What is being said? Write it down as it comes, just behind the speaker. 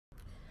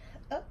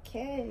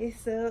Okay,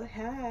 so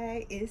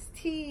hi, it's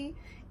T,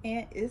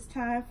 and it's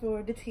time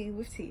for the Tea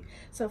with T.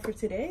 So for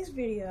today's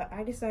video,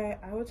 I decided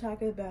I would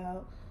talk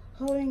about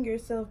holding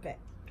yourself back.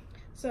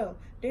 So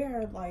there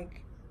are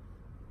like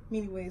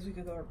many ways we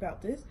could go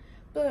about this,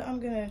 but I'm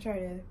gonna try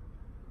to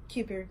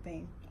keep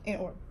everything in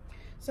order.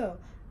 So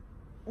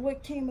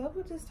what came up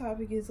with this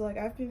topic is like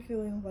I've been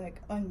feeling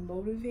like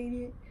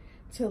unmotivated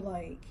to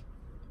like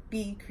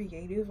be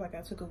creative. Like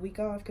I took a week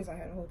off because I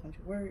had a whole bunch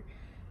of work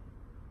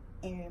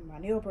and my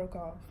nail broke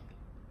off,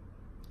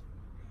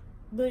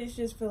 but it's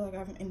just feel like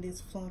I'm in this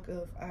flunk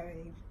of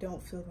I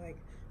don't feel like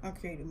I'm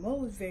creative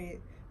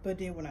motivated. But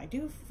then when I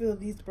do feel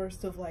these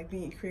bursts of like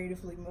being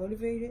creatively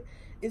motivated,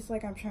 it's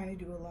like I'm trying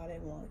to do a lot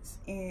at once,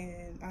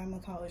 and I'm a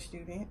college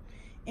student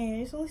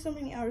and it's only so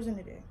many hours in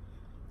a day.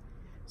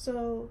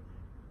 So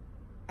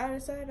I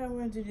decided I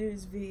wanted to do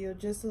this video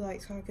just to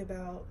like talk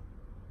about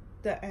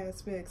the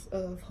aspects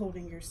of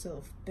holding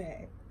yourself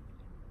back.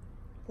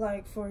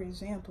 Like for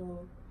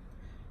example,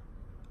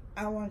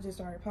 I wanted to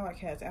start a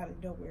podcast out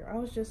of nowhere. I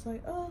was just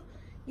like, oh,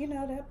 you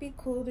know, that'd be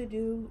cool to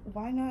do.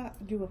 Why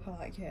not do a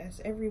podcast?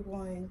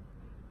 Everyone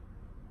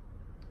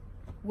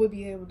would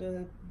be able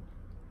to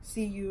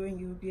see you and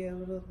you would be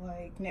able to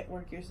like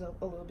network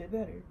yourself a little bit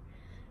better.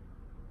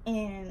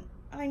 And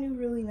I knew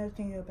really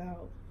nothing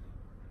about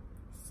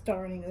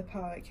starting a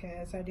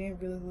podcast. I didn't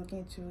really look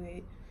into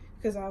it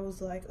because I was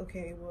like,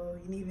 okay, well,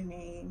 you need a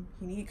name,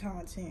 you need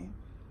content,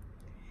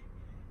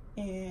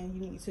 and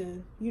you need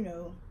to, you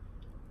know,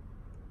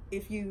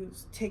 if you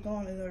take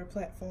on another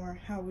platform,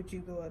 how would you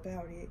go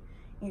about it?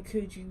 And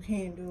could you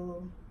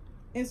handle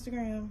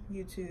Instagram,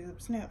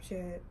 YouTube,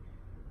 Snapchat,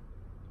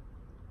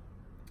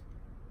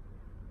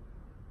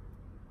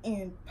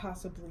 and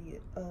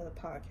possibly a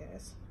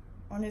podcast?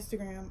 On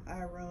Instagram,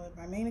 I run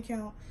my main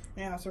account,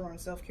 and I also run a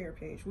self-care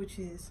page, which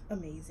is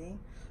amazing.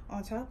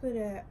 On top of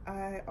that,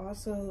 I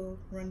also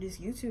run this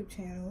YouTube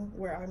channel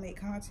where I make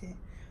content.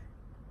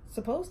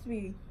 Supposed to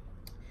be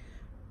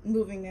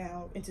moving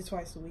now into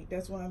twice a week.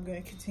 That's what I'm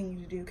going to continue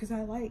to do because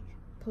I like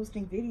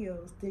posting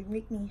videos. They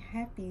make me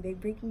happy. They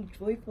make me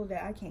joyful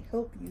that I can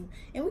help you,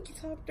 and we can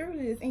talk through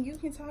this, and you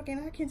can talk and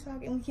I can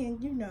talk, and we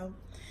can, you know,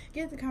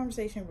 get the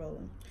conversation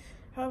rolling.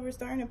 However,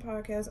 starting a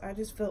podcast, I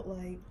just felt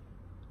like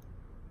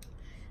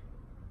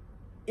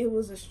it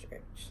was a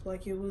stretch.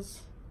 Like it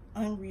was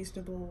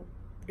unreasonable.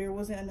 There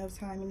wasn't enough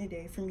time in the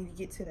day for me to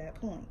get to that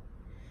point.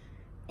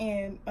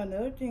 And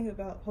another thing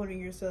about holding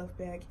yourself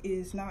back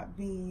is not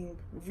being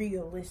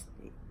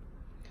realistic.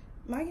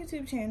 My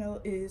YouTube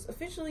channel is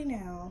officially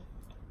now,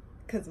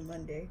 because of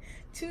Monday,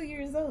 2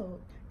 years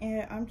old.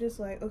 And I'm just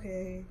like,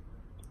 okay,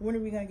 when are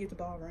we going to get the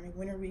ball running?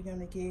 When are we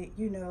going to get,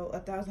 you know,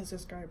 1,000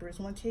 subscribers,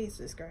 1K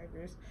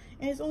subscribers?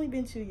 And it's only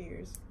been 2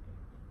 years.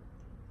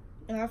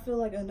 And I feel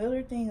like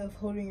another thing of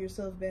holding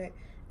yourself back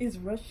is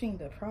rushing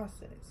the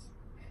process.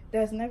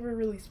 That's never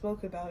really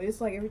spoke about.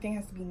 It's like everything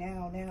has to be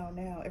now.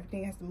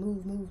 Everything has to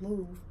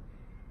move.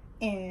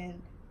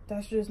 And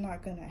that's just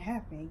not gonna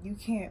happen. You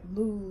can't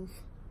move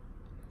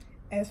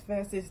as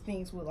fast as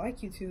things would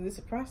like you to. It's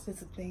a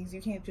process of things.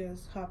 You can't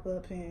just hop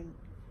up and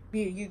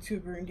be a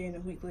YouTuber and then a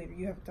week later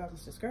you have 1,000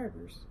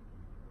 subscribers.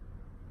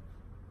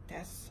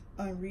 That's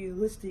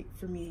unrealistic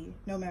for me,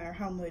 no matter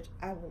how much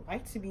I would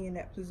like to be in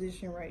that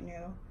position right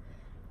now.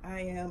 I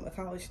am a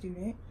college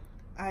student.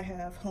 I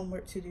have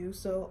homework to do,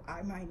 so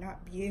I might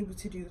not be able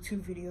to do 2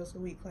 videos a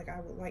week like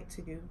I would like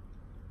to do.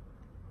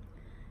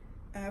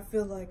 And I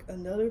feel like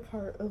another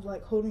part of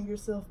like holding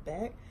yourself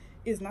back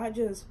is not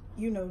just,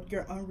 you know,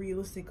 your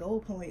unrealistic goal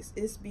points,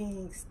 it's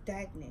being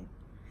stagnant.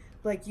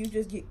 Like you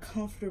just get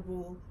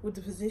comfortable with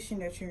the position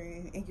that you're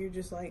in and you're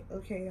just like,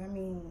 okay, I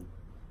mean,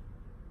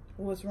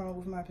 what's wrong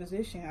with my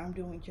position? I'm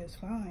doing just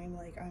fine.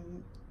 Like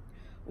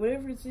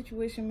whatever the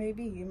situation may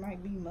be, it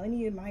might be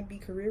money, it might be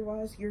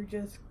career-wise, you're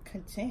just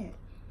content.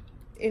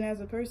 And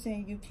as a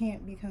person, you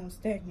can't become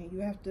stagnant.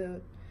 You have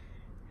to,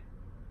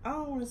 I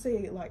don't want to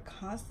say like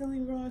constantly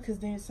growing because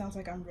then it sounds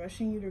like I'm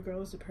rushing you to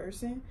grow as a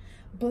person.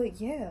 But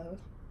yeah,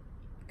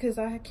 because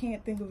I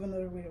can't think of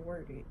another way to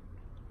word it.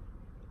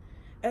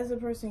 As a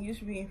person, you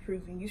should be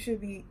improving. You should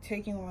be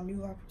taking on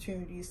new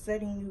opportunities,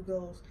 setting new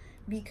goals,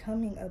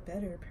 becoming a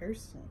better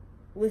person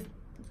with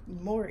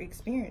more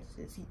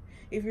experiences.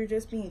 If you're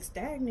just being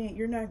stagnant,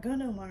 you're not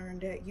gonna learn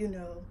that, you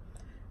know,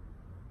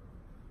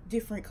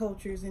 different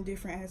cultures and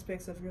different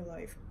aspects of your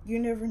life. You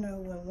never know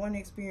when one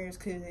experience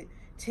could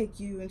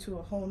take you into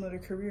a whole nother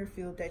career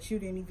field that you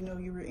didn't even know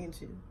you were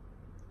into.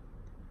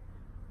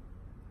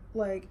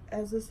 Like,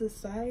 as a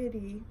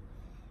society,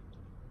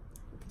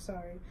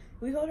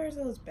 we hold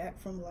ourselves back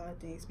from a lot of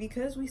things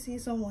because we see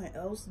someone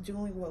else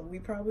doing what we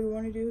probably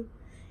want to do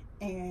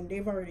and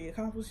they've already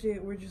accomplished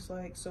it. We're just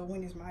like, so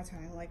when is my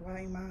time? Like, why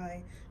am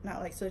I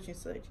not like such and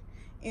such?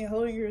 And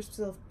holding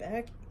yourself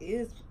back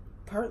is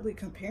partly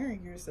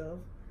comparing yourself.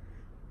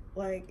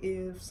 Like,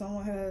 if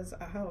someone has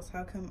a house,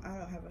 how come I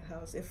don't have a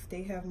house? If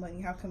they have money,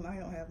 how come I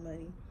don't have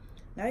money?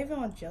 Not even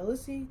on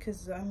jealousy,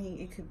 because I mean,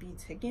 it could be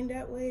taken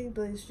that way,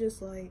 but it's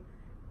just like,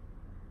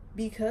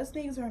 Because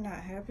things are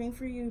not happening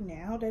for you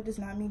now, that does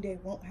not mean they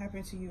won't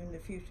happen to you in the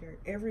future.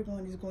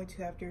 Everyone is going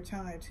to have their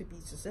time to be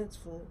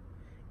successful.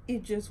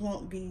 It just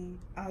won't be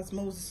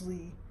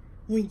osmosisly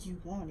when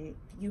you want it.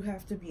 You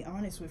have to be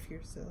honest with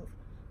yourself.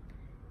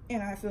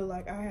 And I feel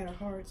like I had a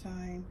hard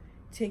time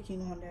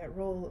taking on that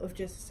role of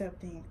just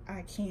accepting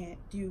I can't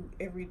do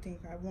everything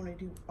I want to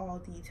do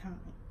all the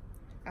time.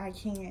 I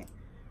can't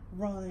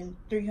run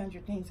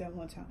 300 things at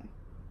one time.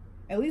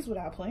 At least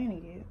without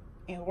planning it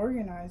and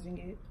organizing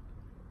it.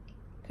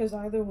 Because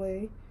either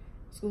way,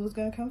 school is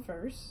going to come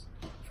first.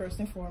 First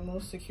and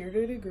foremost, secure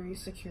the degree,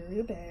 secure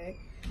the bag.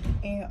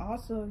 And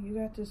also, you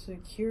have to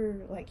secure,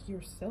 like,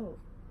 yourself.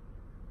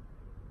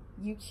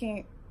 You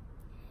can't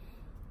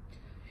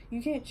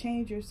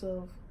change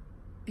yourself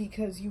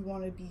because you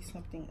want to be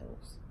something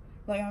else.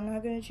 Like, I'm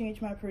not going to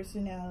change my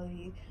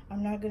personality.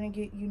 I'm not going to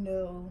get,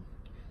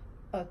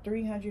 a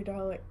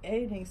 $300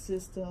 editing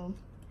system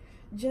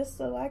just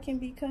so I can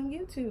become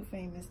YouTube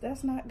famous.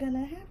 That's not going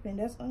to happen.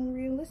 That's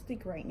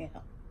unrealistic right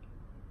now.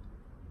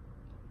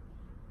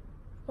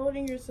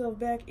 Holding yourself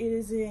back, it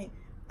isn't,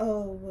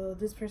 oh, well,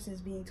 this person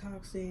is being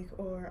toxic,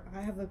 or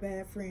I have a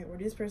bad friend, or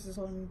this person's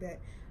holding me back.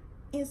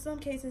 In some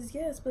cases,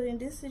 yes, but in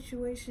this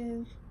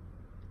situation,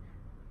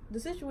 the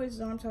situations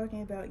I'm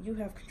talking about, you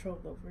have control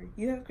over.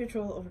 You have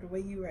control over the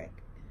way you act,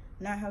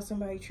 not how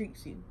somebody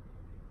treats you.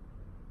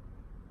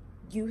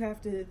 You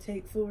have to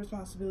take full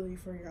responsibility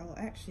for your own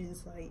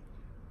actions. Like,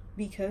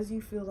 because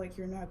you feel like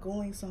you're not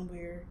going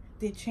somewhere,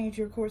 then change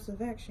your course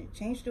of action.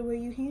 Change the way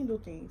you handle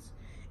things.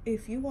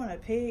 If you want a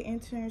paid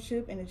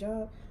internship and a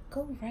job,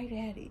 go right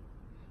at it.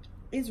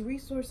 It's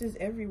resources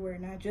everywhere,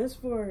 not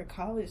just for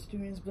college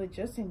students, but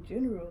just in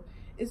general.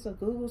 It's a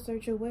Google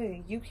search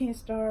away. You can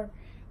start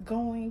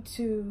going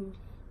to,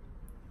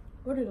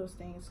 what are those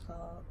things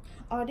called?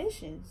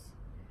 Auditions.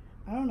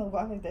 I don't know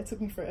why that took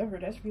me forever.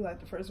 That should be like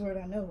the first word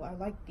I know. I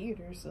like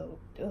theater, so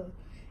duh.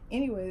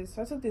 Anyways,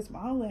 so I took this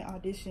modeling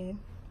audition.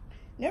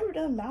 Never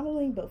done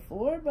modeling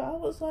before, but I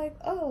was like,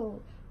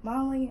 oh,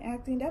 modeling,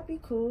 acting, that'd be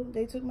cool.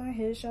 They took my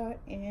headshot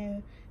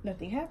and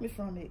nothing happened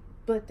from it.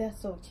 But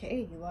that's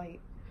okay. Like,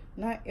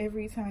 not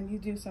every time you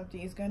do something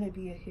is gonna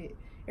be a hit.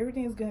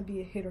 Everything is gonna be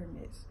a hit or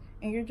miss.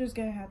 And you're just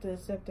gonna have to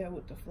accept that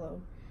with the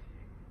flow.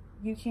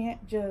 You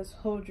can't just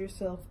hold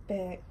yourself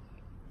back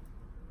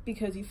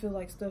because you feel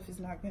like stuff is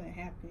not gonna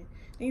happen.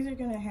 Things are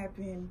gonna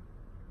happen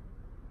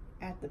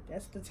at the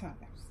best of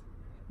times.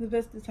 The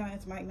best of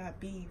times might not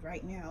be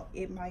right now.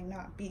 It might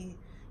not be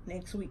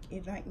next week.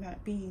 It might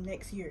not be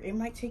next year. It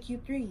might take you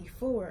 3,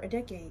 4, a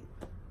decade.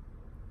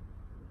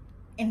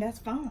 And that's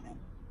fine.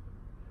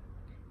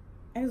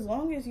 As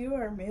long as you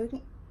are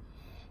making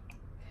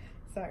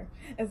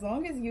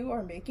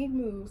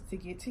moves to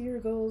get to your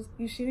goals,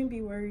 you shouldn't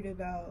be worried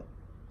about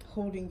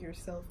holding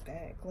yourself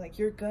back. Like,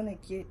 you're gonna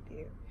get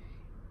there.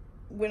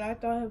 When I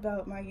thought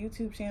about my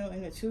YouTube channel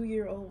in a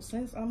 2-year-old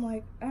sense, I'm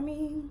like,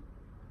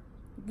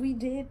 we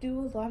did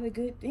do a lot of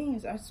good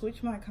things. I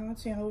switched my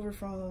content over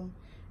from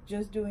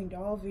just doing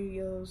doll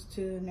videos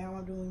to now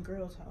I'm doing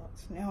girl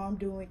talks. Now I'm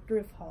doing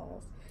thrift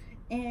hauls.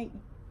 And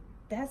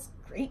that's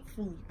great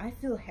for me. I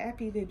feel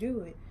happy to do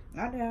it.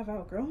 Not that I've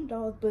outgrown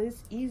dolls, but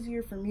it's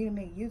easier for me to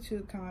make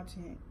YouTube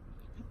content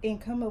and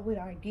come up with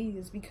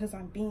ideas because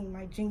I'm being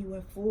my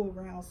genuine full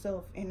round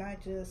self and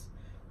not just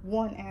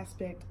one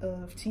aspect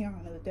of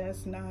Tiana.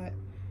 That's not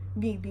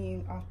me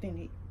being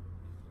authentic.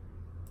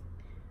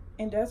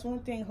 And that's one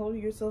thing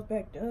holding yourself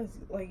back does.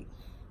 Like,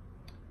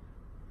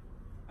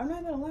 I'm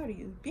not gonna lie to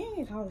you, being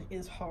in college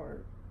is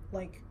hard.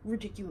 Like,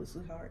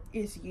 ridiculously hard.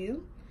 It's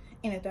you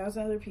and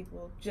 1,000 other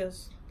people.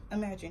 Just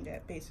imagine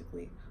that,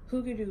 basically,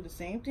 who could do the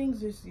same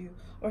things as you,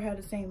 or have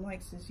the same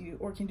likes as you,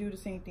 or can do the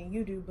same thing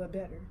you do but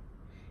better.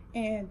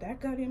 And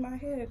that got in my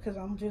head because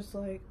I'm just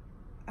like,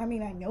 I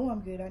know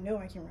I'm good. I know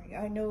I can write.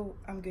 I know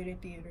I'm good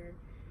at theater.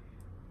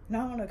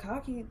 Not on a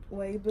cocky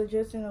way, but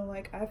just in a,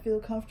 like, I feel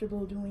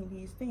comfortable doing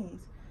these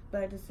things.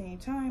 But at the same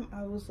time,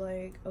 I was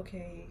like,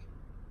 okay,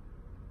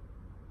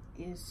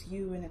 it's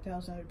you and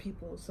 1,000 other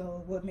people,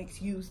 so what makes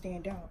you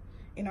stand out?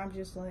 And I'm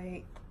just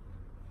like,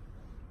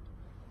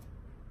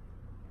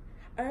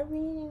 I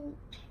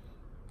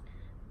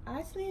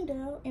stand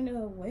out in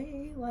a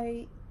way.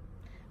 Like,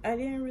 I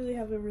didn't really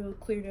have a real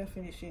clear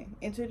definition.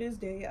 And to this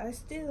day, I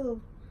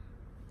still,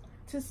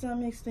 to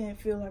some extent,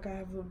 feel like I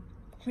have a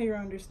clear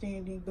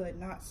understanding, but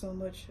not so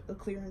much a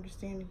clear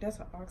understanding. That's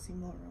an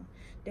oxymoron.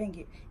 Dang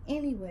it.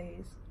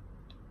 Anyways,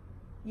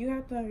 you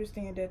have to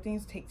understand that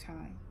things take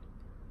time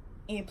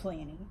and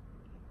planning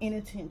and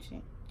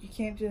attention. You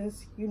can't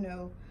just,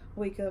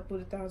 wake up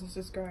with 1,000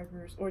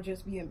 subscribers or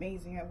just be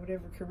amazing at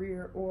whatever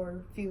career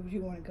or field you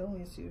want to go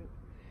into.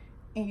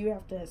 And you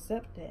have to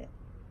accept that.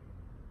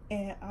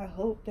 And I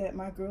hope that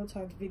my Girl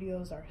Talk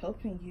videos are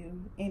helping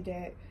you and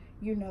that,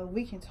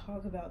 we can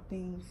talk about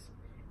things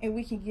and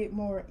we can get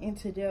more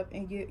into depth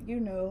and get,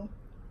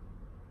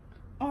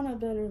 on a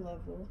better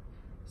level.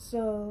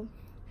 So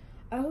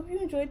I hope you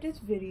enjoyed this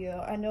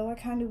video. I know I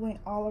kind of went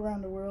all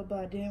around the world, but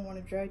I didn't want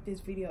to drag this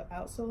video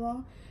out so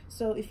long.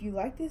 So if you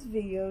like this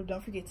video,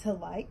 don't forget to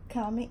like,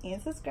 comment,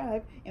 and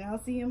subscribe. And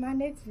I'll see you in my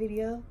next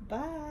video.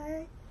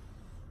 Bye!